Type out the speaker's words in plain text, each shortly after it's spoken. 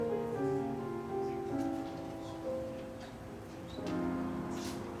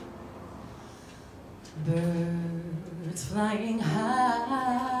flying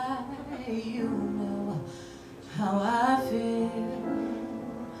high, you know how I feel.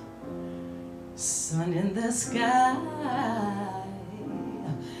 Sun in the sky,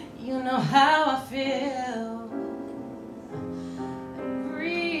 you know how I feel.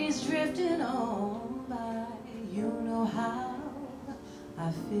 Breeze drifting on by, you know how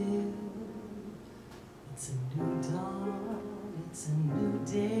I feel. It's a new dawn, it's a new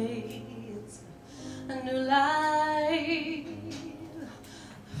day, it's a new life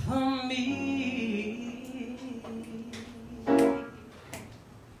for me.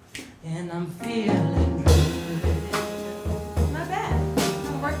 And I'm feeling good. Not bad.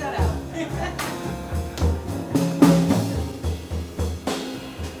 I'll work that out.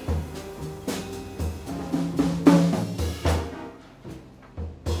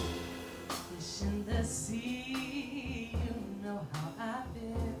 Fish in the sea, you know how I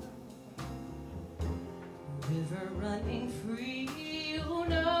feel. River running free, you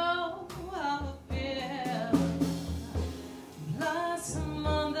know how I feel. Blossom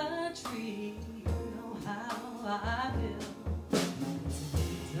on the tree, you know how I feel. It's a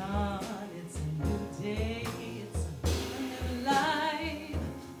new dawn, it's a new day, it's a new life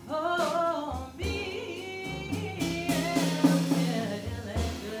for me. And I'm feeling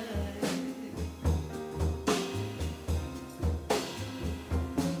good.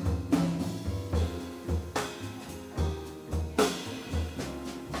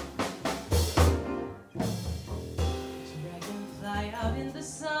 Dragonfly out in the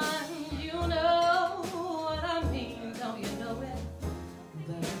sun, you know what I mean, don't you know it?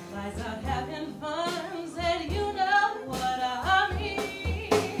 Butterflies out having fun, said you know what I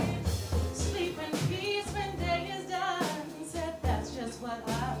mean. Sleep in peace when day is done, said that's just what I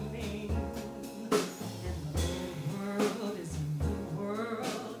mean.